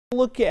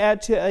Look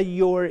at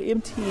your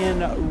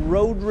MTN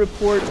Road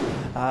Report.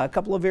 A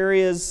couple of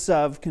areas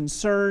of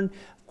concern.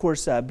 Of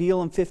course,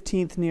 Beale and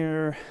 15th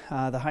near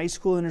the high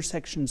school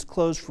intersection is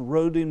closed for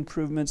road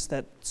improvements.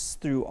 That's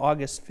through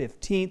August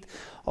 15th.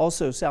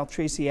 Also, South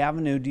Tracy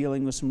Avenue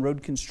dealing with some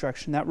road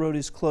construction. That road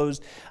is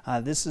closed.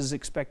 This is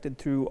expected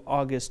through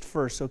August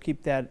 1st, so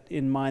keep that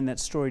in mind. That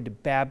story to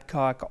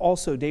Babcock.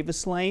 Also,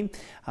 Davis Lane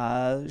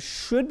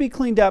should be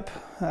cleaned up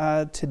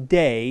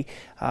today.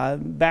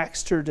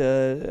 Baxter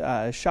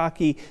to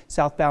Shockey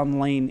southbound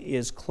lane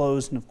is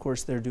closed, and of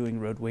course they're doing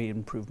roadway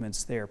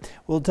improvements there.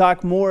 We'll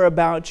talk more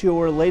about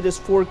your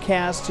latest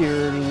forecast,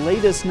 your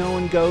latest know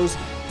and goes.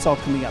 It's all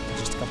coming up in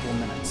just a couple of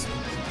minutes.